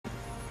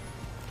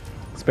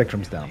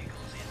Spectrum's down.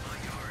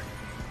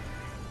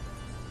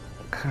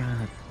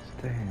 God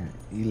damn.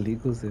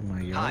 Illegals in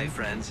my yard. Hi,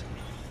 friends.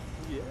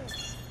 Yeah.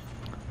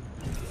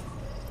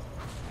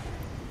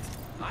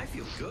 I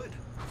feel good.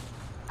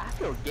 I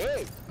feel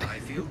gay. I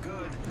feel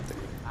good.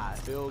 I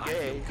feel I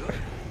gay. feel good.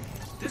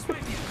 This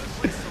might be a good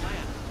place to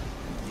land.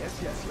 Yes,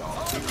 yes, y'all.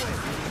 I feel good.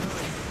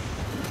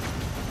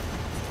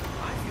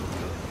 I feel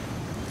good.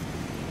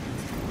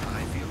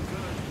 I feel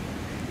good.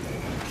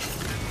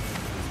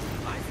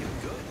 I feel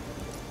good.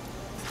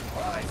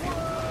 I feel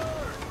good.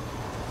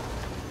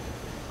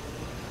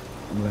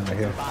 I'm landing right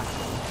here.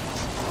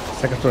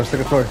 Second floor,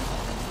 second floor. In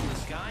the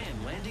sky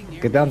and landing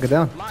near Get down, get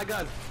down. My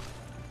gun.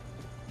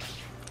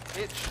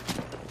 Bitch.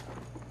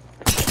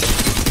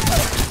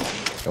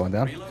 Going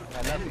down. reload.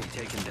 Enemy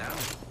taken down.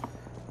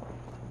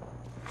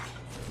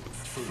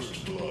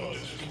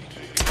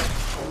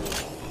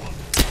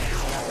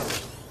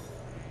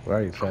 Where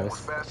are you, Travis?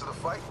 Faster to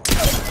fight.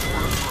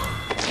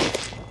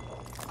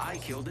 I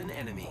killed an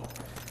enemy.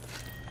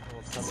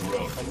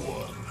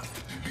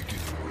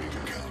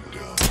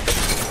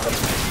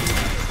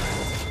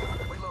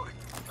 Reloading.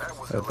 That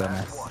was That the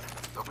last dumbass. one.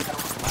 They'll be able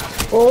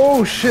to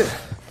Oh shit!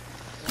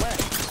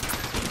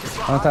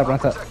 On top, on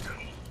top.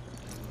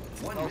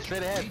 One Oh, minute.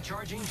 straight ahead.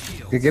 Recharging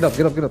shield. Get up,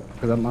 get up, get up.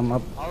 Cause I'm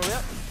up. All the way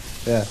up.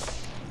 Yeah.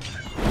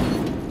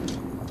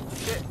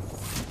 Shit.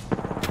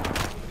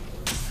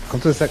 Come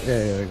to the sec. Yeah,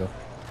 there we go.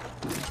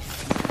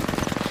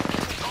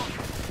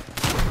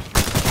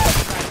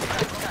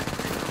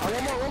 Oh,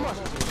 one more.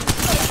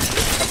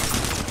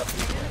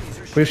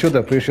 Put your shield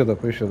up, put your shield up,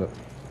 put your shield up.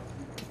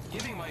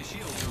 Giving my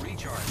shield to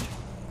recharge.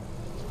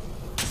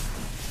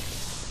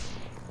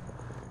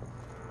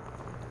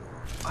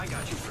 I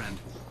got you, friend.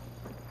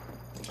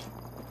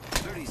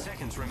 30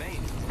 seconds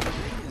remain. The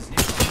ring is near.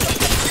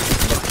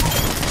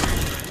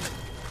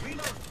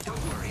 Reload.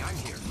 Don't worry, I'm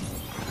here.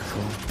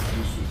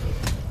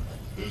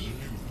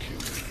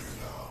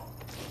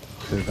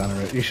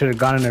 You should have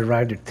gone and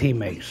revived your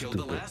teammates, Killed the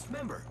stupid. last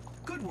member.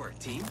 Good work,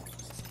 team.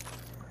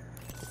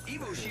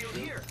 Evo shield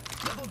here.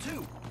 Level 2.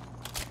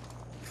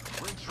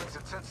 ring strength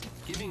intensity.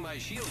 Giving my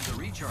shield to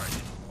recharge.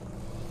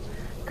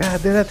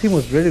 God damn, that team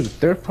was ready to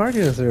third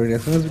party us already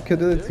as soon as we killed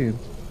the other team.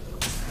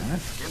 Get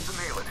to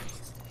nailing it.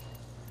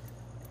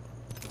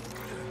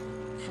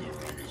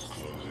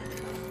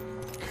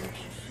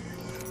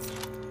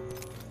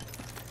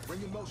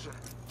 Ring in motion.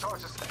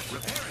 Charge this.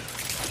 Repair it.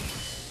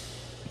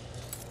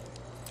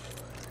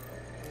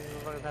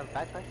 You want to have a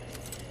backpack?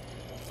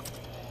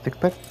 Take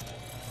back.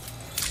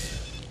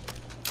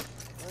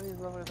 Why do you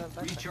want to have a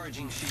backpack?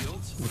 Recharging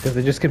shields. Because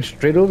they just came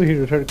straight over here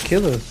to try to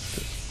kill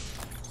us.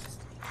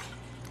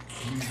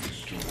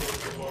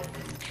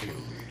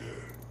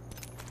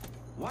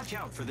 Watch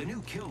out for the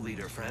new kill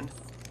leader, friend.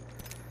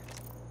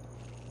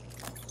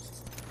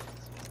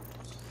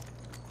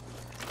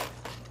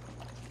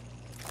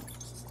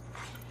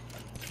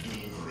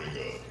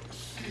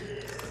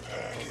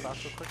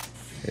 Cross real quick.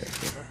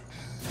 Yes.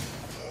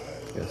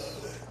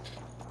 Yes.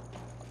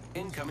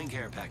 Incoming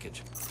care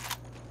package.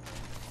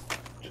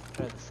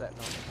 Try the set on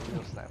the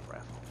real sniper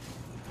rifle.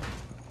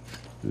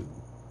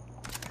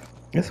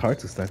 It's hard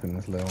to stack in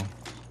this level.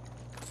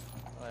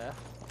 Oh yeah?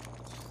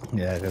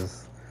 Yeah,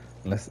 because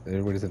unless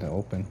everybody's in the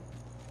open.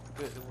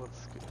 Good. Well,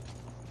 it's good.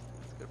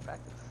 It's good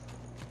practice.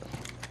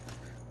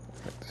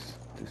 Like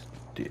this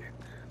dick.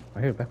 I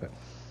hear a backpack.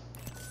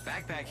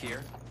 Backpack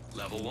here.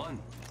 Level 1.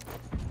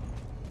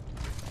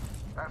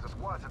 After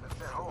squads have been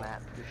sent home.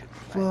 Map. You should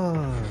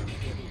Fuck.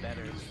 get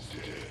better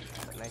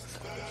the next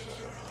time.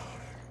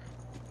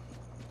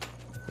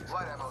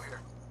 Light ammo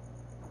here.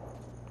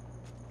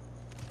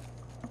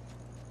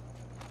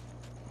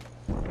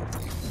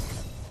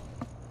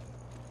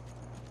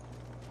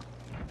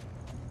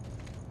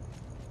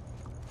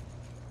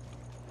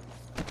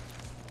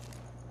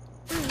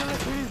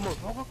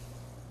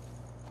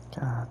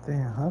 God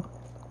damn, huh?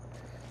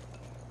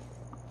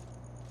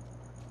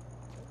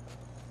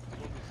 What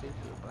do you say to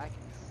the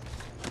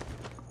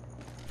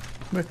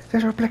blackies?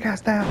 There's our black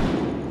ass down.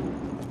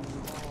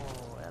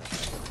 Oh,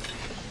 that's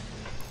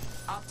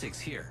Optics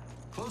here.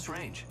 Close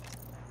range.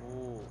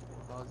 oh,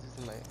 I was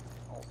using my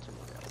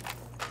alternate ammo.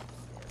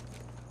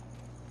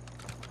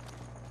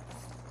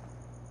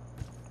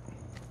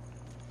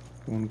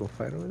 You wanna go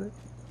fight over there?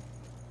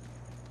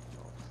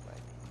 No,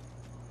 sniping.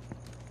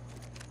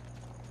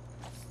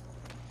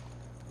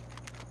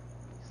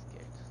 He's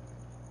scared.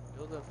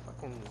 Build a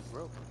fucking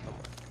rope or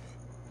something.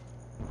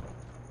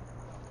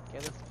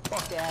 Get the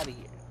fuck out of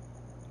here.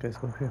 Guys,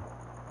 go here.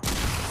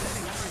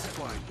 Setting up a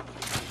zipline.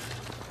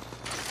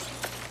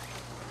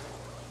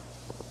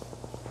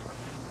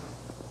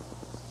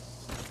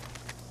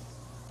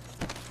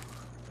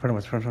 Front of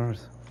us, front of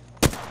us.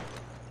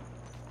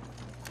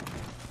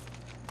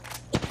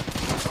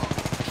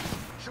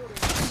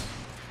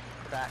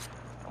 Crack.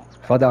 Almost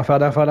cracked. Fall down, fall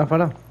down, fall down, fall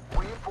down.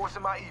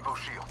 Reinforcing my Evo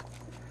shield.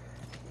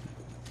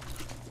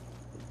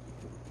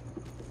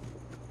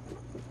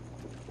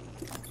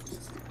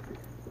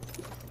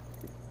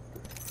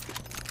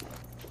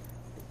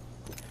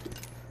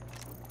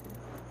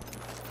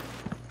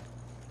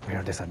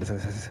 here, this side, this side,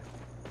 this side.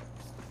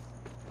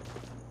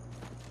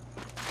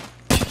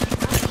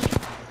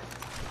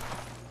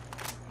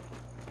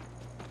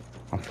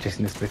 I'm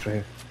chasing this bitch right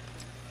here.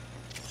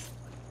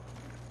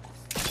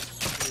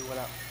 He went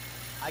up.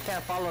 I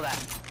can't follow that.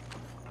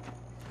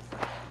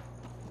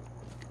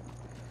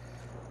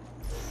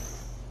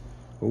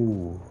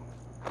 Ooh.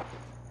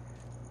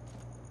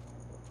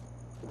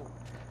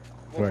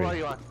 What floor Right. are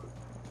you on?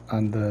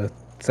 On the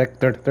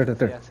third.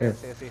 Yes, Here.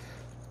 yes, yes.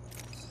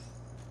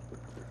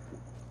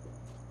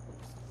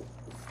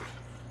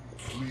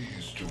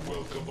 Pleased to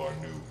welcome our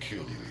new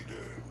kill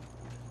leader.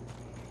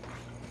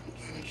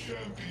 The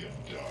champion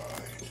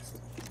died.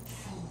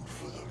 Food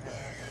for the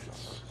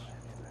maggots.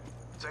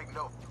 Take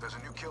note. There's a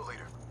new kill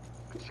leader.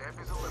 The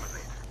champion's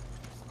eliminated.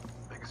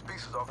 Biggest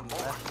pieces off the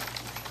board.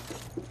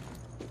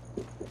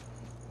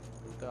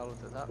 Down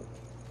with the top.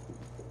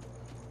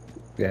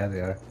 Yeah, they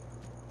are.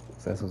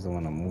 So that's what's the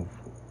one to move.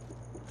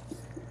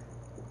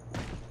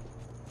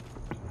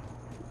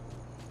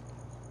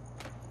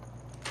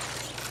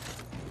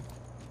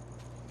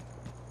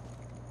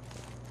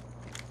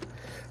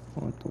 I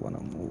don't want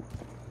to move.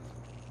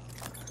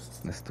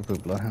 The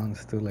stupid bloodhound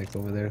is still like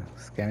over there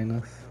scanning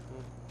us.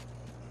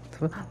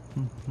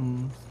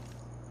 Mm-hmm.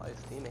 Oh, his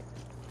teammate.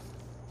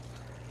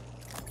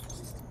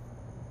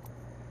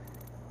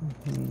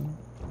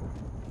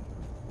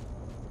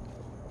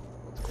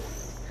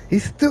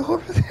 He's still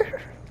over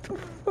there. What the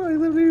fuck? He's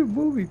not even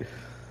moving.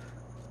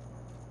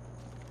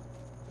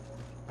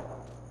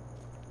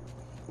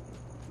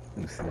 Let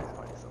me see.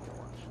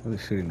 What are they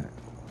shooting at?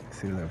 Let's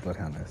see where that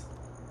bloodhound is.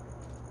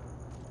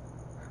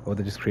 Oh,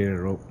 they just created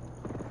a rope.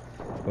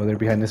 Oh, they're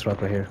behind this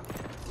rock right here.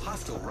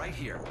 Hostile right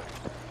here.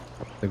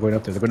 They're going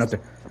up there. They're going up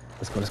there.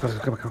 Let's go. Let's go. Let's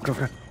go. Come on. Come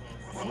on.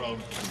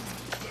 Round 2.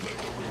 Let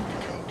the ring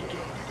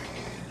countdown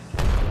begin.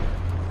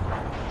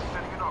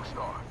 Sending an Arc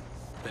Star.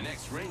 The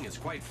next ring is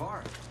quite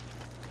far.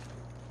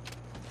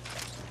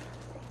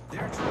 They're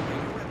trying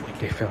to replicate.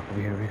 They fell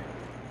over here. Over here.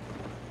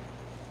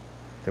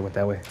 They went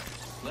that way.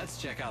 Let's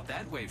check out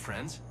that way,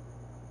 friends.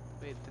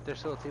 Wait, there's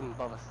still a team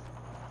above us.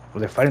 Oh,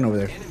 they're fighting over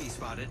there. Enemy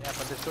spotted. Yeah,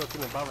 but there's still a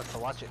team above us, so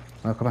watch it.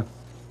 Oh, come on.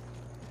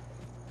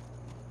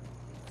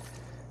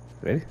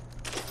 Ready?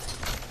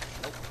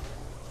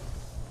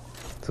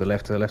 To the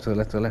left, to the left, to the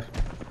left, to the left.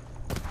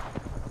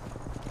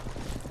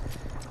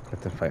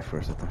 Let them fight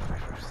first, let them fight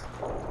first.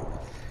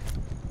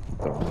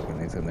 Throw all the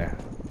grenades in there.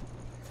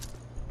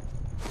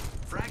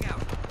 Frag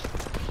out.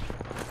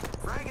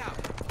 Frag out.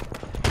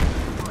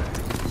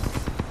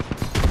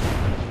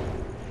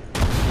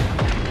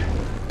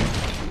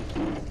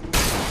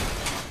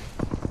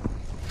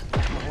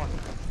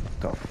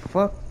 The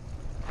fuck?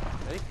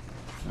 Ready?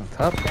 On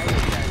top?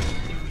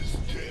 Is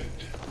dead.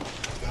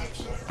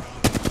 That's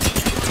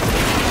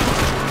ironic.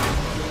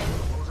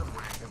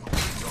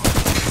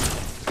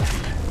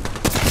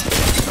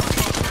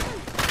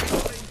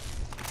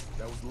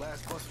 That was the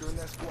last buster in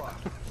that squad.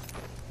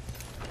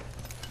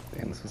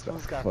 Damn, this was got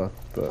Who's got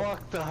fucked up.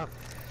 fucked up.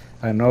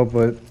 I know,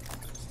 but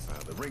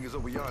The ring is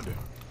over yonder.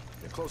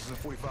 They're closest in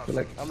 45 Feel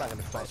like- seconds. I'm not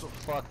gonna snipe.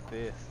 Fuck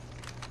this.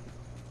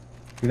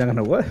 you're not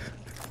gonna what?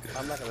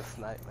 I'm not gonna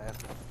snipe, man.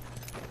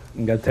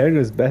 You got Terry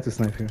is bad to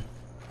snipe here.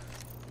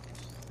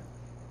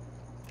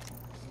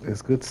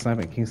 It's good to snipe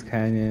at Kings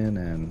Canyon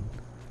and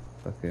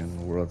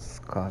fucking World's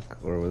Cock,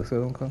 or what's the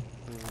other one called?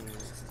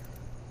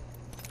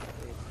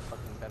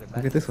 Fucking better Look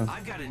back. at this one.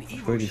 I've got an Evo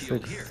 46.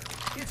 shield here.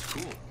 It's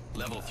cool.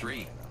 Level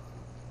 3.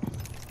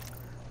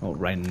 Oh,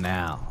 right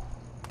now.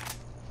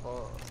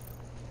 Oh.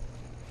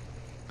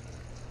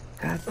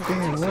 God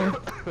damn,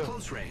 what?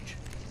 Close range.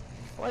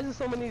 Why is there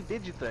so many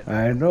Digithreat?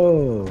 I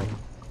know.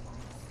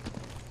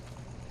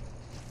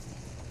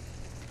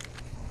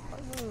 Why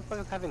do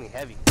motherfuckers have any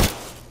heavy?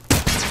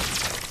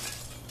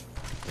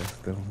 That's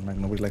still, like,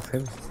 nobody likes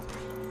heavy.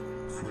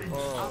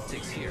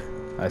 Optics here.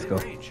 Let's go.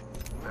 Mid-range.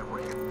 That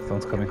ring is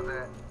Someone's coming. after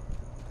that.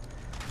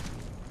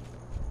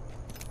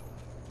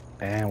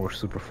 Damn, we're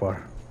super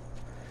far.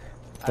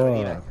 I don't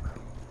need that.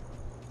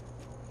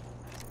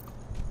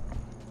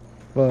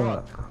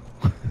 Fuck.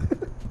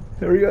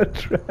 There we go.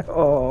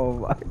 Oh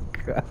my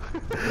god.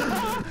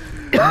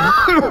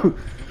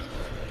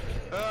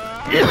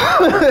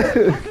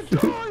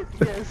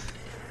 Yes.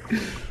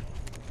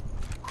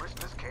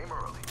 Christmas came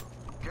early.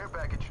 Care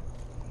package.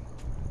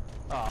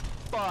 Oh,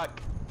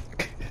 fuck.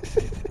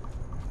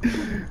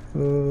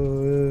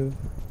 Oh,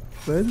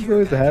 that just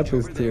always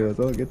happens to us.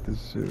 I don't get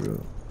this shit,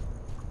 bro.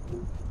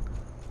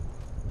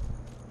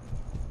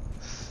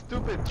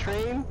 Stupid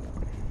train.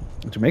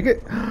 Did you make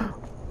it?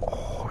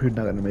 Oh, you're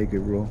not gonna make it,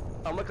 bro.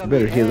 I'm like You on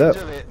better the heal edge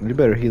up. of it. You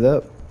better heal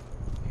up.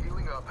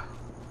 Healing up.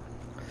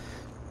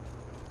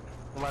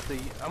 I'm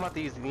about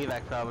to use the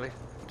evac probably.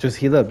 Just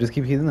heal up. Just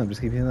keep healing up.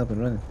 Just keep healing up and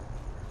running.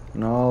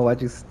 No,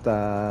 why'd you stop?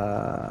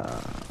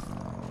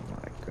 Oh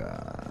my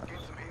god. Get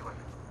some healing.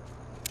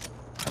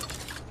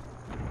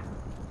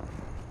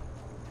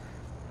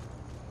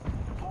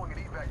 Deploying an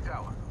evac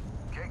tower.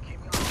 Can't keep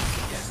me on.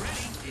 Get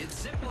ready.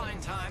 It's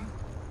zipline time.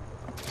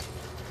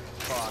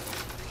 Fuck.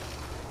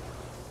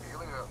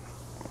 Healing up.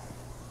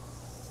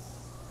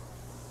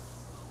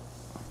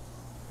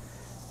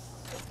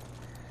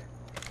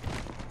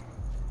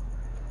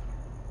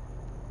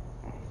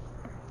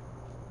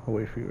 I'll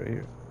wait for you right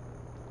here.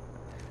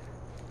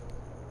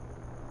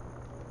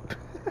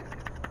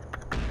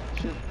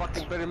 Shit,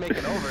 fucking better make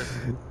it over.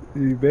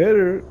 You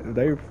better.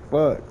 Now you're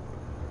fucked.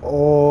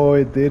 Oh,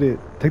 it did it.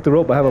 Take the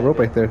rope. I have a rope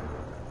right there.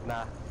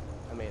 Nah,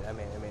 I made it.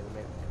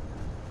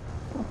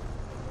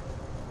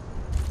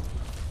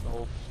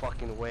 No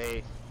fucking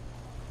way.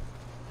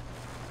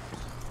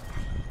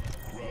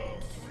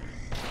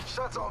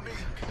 Shots on me.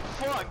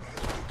 Fuck!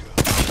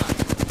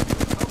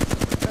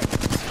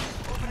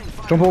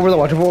 Jump over there.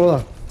 Watch over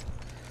there.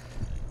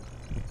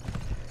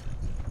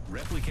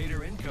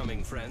 Replicator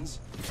incoming, friends.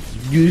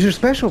 Use your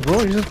special,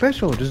 bro. Use your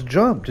special. Just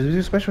jump. Just use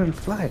your special and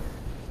fly.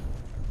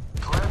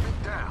 Clamp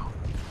it down.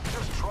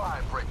 Just try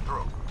and break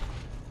through.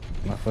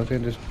 My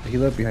fucking just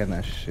heal up behind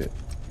that shit.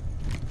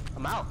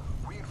 I'm out.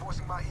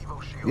 Reinforcing my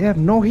Evo shield. You have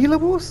no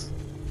healables?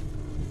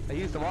 I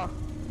used them all.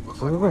 Looks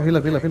Go, like go, we're go. Heal up,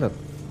 at the heal up, gate. heal up.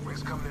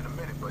 Ring's coming in a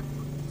minute, but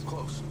it's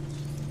close.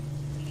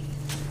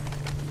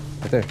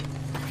 Right there.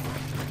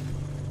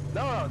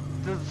 No,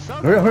 there's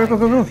some. Hurry up, hurry up, go,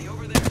 go, go. Enemy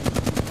over there.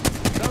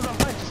 No, I'm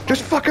fine.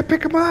 Just fucking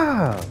pick him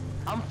up.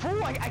 I'm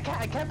full. I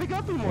can't pick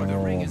up anymore.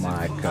 Oh ring is in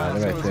my full god,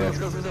 blast. they're right Let's go, there. let's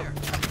go, Over let's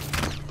go. there.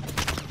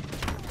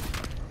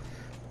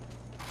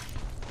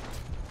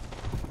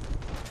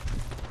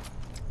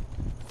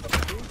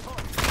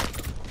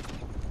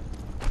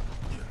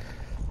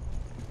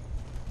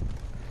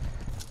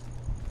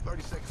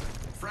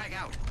 Frag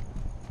out.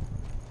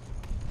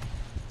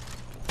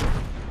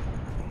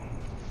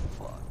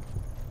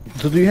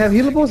 So do you have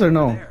healables or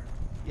no? There.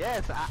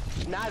 Yes,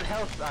 not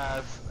health,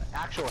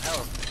 actual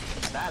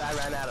health. That I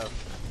ran out of.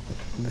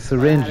 The I had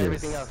syringes.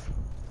 everything else.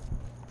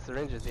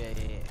 Syringes, yeah.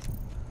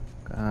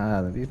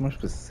 God, be more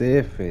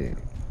specific.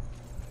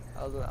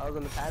 I was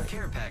in the pad.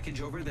 Care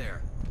package over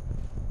there.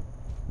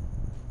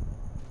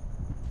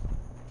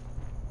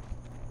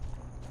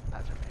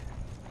 That's right.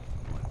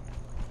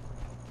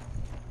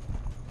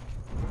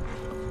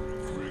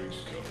 Rings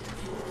coming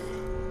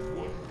for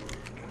you.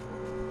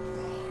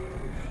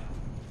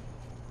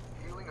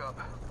 Healing up.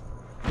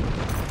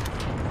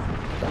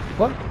 The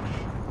fuck?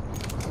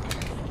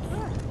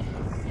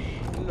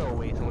 No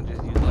way, someone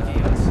just used Lucky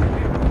that. us. We're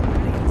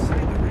already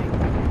inside the ring.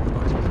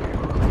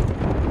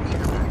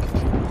 Care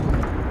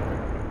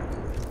package.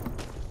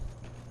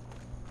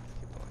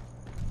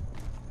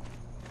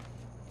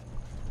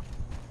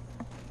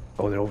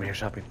 Oh, they're over here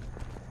shopping.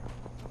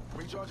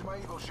 Recharging my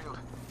Evo shield.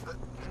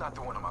 Not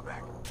the one on my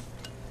back.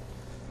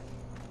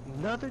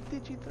 Another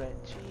Digi-threat,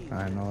 jeez.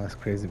 I know, that's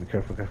crazy. Be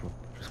careful, careful.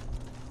 Just...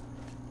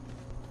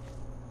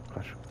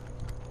 Gosh.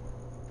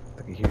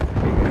 Look at here. Big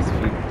ass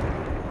feet.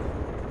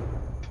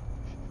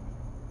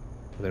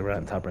 They're right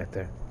on top right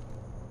there.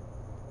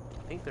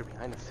 I think they're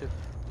behind us too.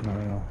 No,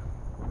 no, no.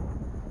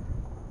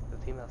 The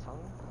team that's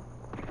following us?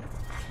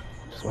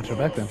 Just watch your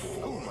back then.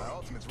 Oh, my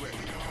ultimate's ready.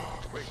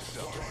 Break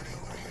yourself.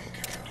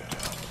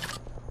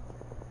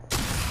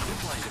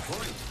 Zipline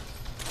deployed.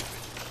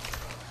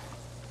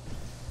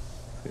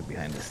 They're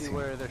behind this See team.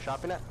 where they're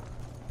shopping at?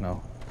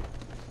 No.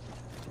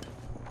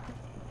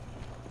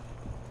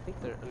 I think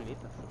they're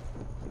underneath us.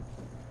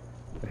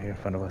 They're here in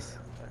front of us.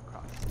 They're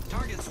across.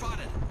 Target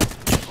spotted.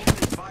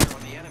 Opening fire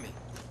on the enemy.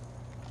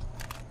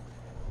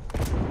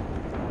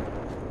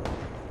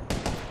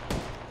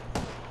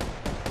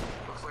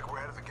 Looks like we're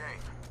ahead of the game.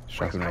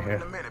 Shopping right Ring's coming here.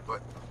 in a minute,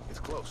 but it's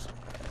close.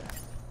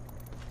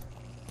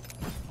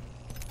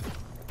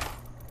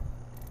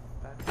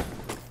 Back.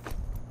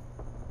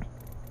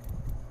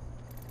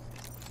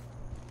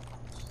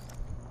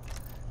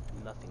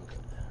 Nothing good.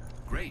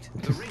 Great.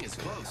 The ring is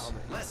close.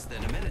 Less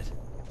than a minute.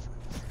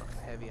 It's fucking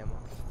heavy ammo.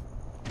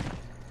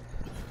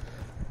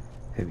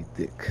 Heavy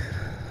dick.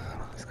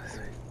 This guy's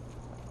right.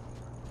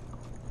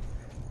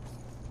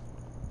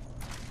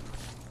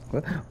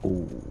 What?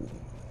 Oh.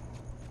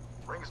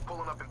 Ring is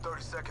pulling up in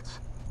 30 seconds.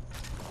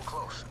 We're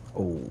close.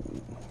 Oh.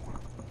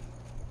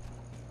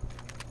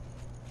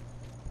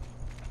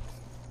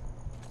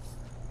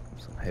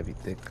 Some heavy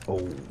dick. Oh.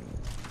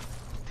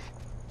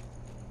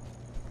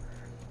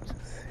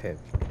 Just heavy.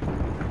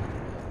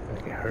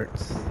 Like it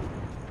hurts.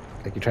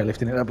 Like you try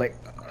lifting it up like,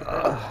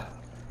 ugh.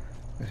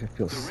 That shit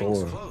feels The ring's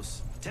sore.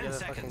 close. 10 Yeah, the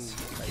seconds.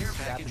 fucking, like, Care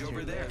stab package into over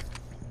your there. leg.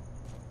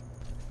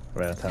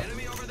 Right on top.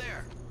 Enemy over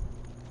there.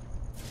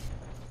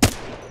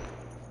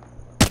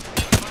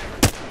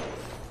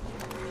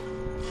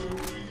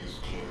 Ring is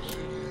closing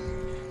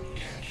in.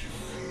 Can't you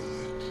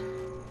feel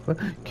it? What?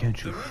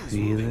 Can't you The ring's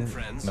feel moving, it?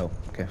 friends. No,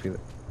 can't feel it.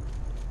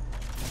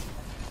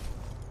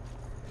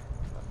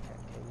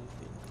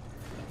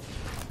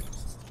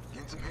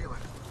 Getting some healing.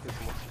 There's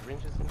some more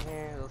syringes in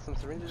here. There's some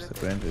syringes. right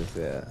there? Syringes,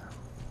 yeah.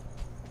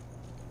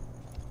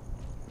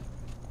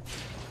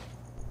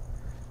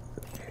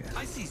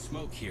 I see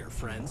smoke here,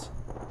 friends.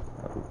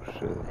 Oh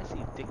shit. I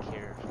see dick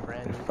here,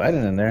 friend. They're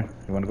fighting in there.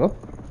 You wanna go?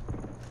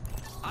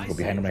 I Go see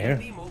behind him right here.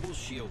 enemy mobile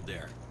shield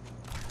there.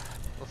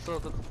 Let's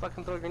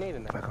fucking throw a grenade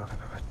in Go there. back, go back,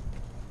 go back.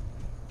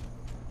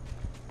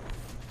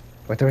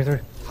 Right there, right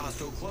there.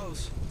 Hostile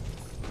close.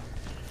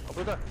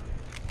 Open the door.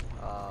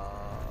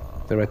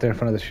 They're right there in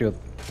front of the shield.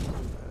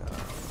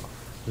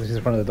 This is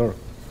in front of the door.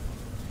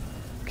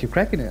 keep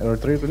cracking it. Or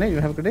throw a grenade. You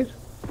don't have a grenade?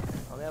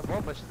 I only have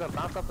one, but she's gonna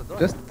bounce off the door.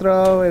 Just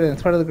throw it in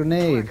front of the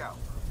grenade. Flag out.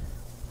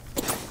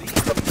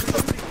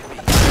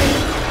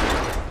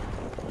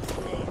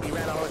 He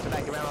ran all the way to the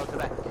back. He ran all the way to the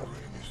back.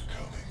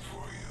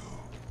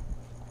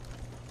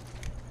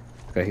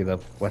 Okay, heal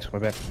up. Watch my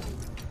back.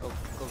 Go,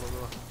 go, go,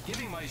 go.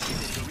 Giving my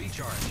shields a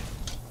recharge.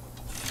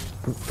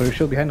 Throw your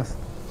shield behind us.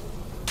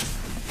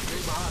 Stay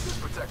behind this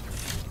protector.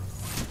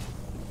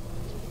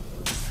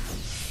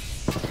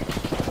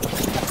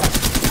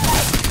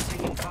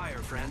 Taking fire,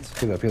 friends.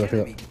 Heal up, heal up,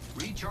 heal up. Enemy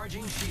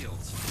recharging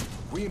shields.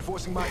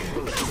 Reinforcing my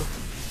Evo shield.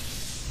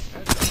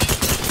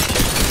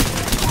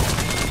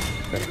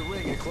 Near the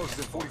ring and closest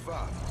at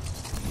 45.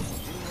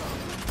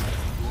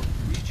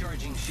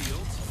 Recharging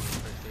shields.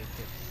 First aid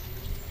kit.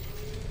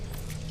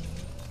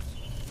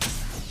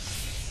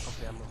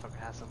 Hopefully that motherfucker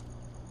has some.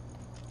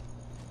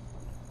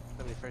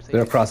 Somebody first aid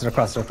They're kit? across, they're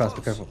across, they're across.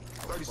 Be careful.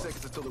 30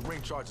 seconds until the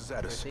ring charges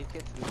at us. First aid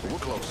kit? We're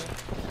close.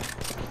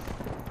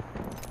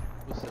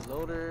 Boosted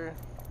loader.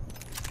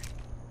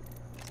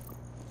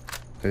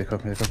 Here they come,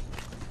 here they come.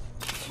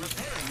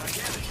 Repairing my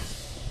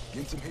damages.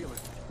 Getting some healing.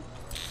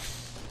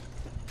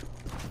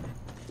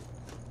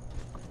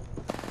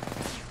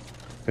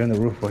 They're in the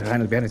roof.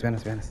 Behind us, behind us, behind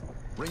us, behind us.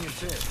 Ring in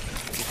 10.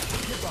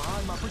 Get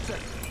behind my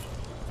protector.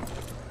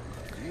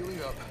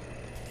 Healing up.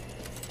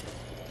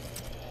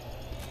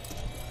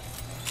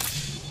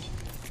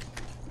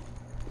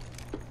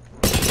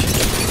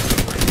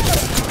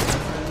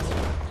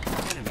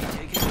 Enemy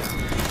taken down.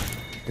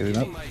 Healing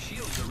up. Giving my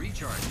shields a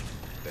recharge.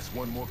 That's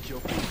one more kill.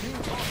 Heal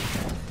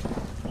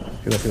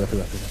up, heal up, heal up,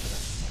 heal up.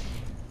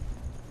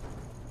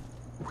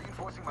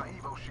 Reinforcing my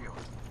Evo shield.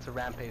 It's a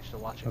rampage to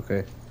watch it.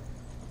 Okay.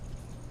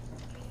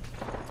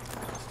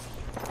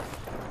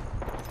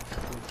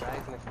 Some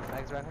frags, any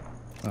frags around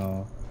here?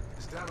 Oh,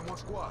 It's down to one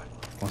squad.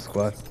 one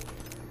squad.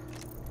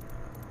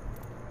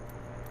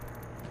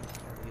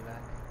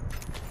 Evac.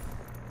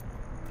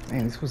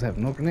 Man, these fools have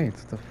no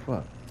grenades. What the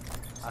fuck?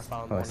 I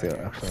found Oh, I one see right it.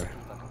 here. I'm sorry.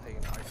 I'm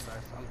taking the arc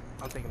stars.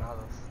 I'm taking all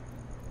those.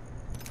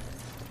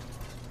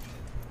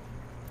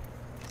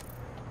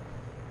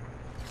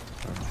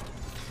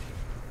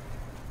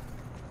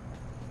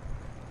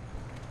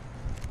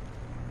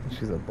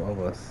 She's above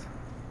us.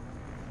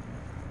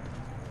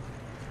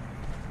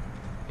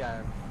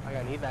 Yeah, I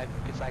got an evac.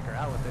 You can psych her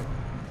out with it.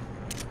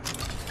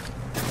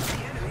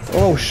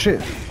 Oh shit!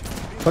 In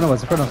front of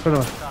us, in front of us, in front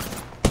of us.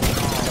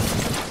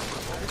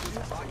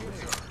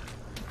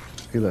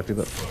 Heal up,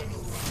 heal up.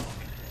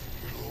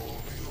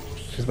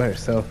 She's by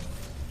herself.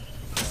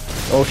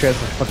 Oh, she has a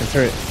fucking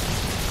turret.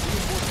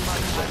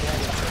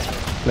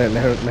 Let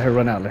her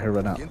run out, let her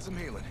run out. Getting some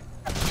healing.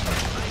 I can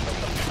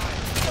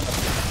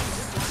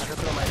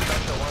throw my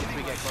special once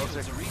we get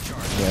closer.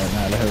 Yeah,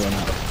 nah, let her run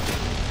out.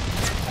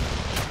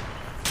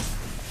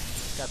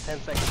 Got 10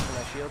 seconds for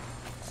my shield.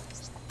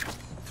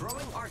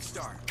 Throwing Arc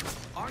Star.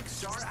 Arc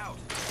Star out.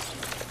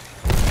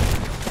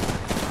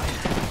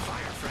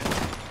 Fire, friends.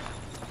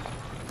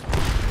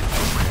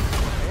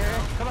 Here,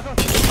 come on, come on.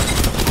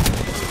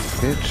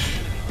 Bitch.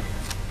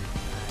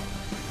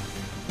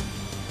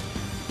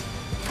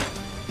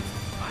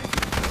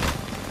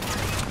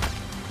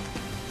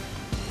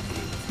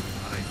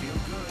 I feel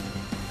good.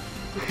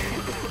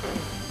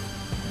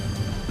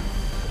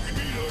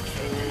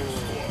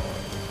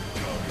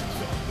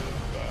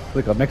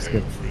 Like a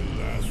Mexican.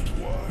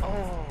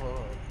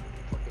 Oh,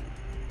 fucking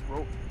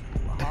rope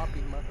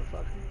hopping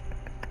motherfucker.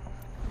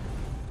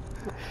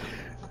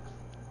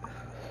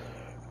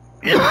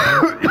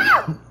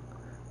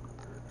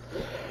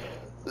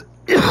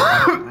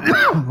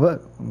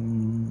 What?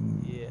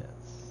 Yes.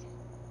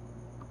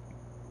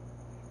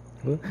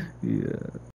 What? Yeah.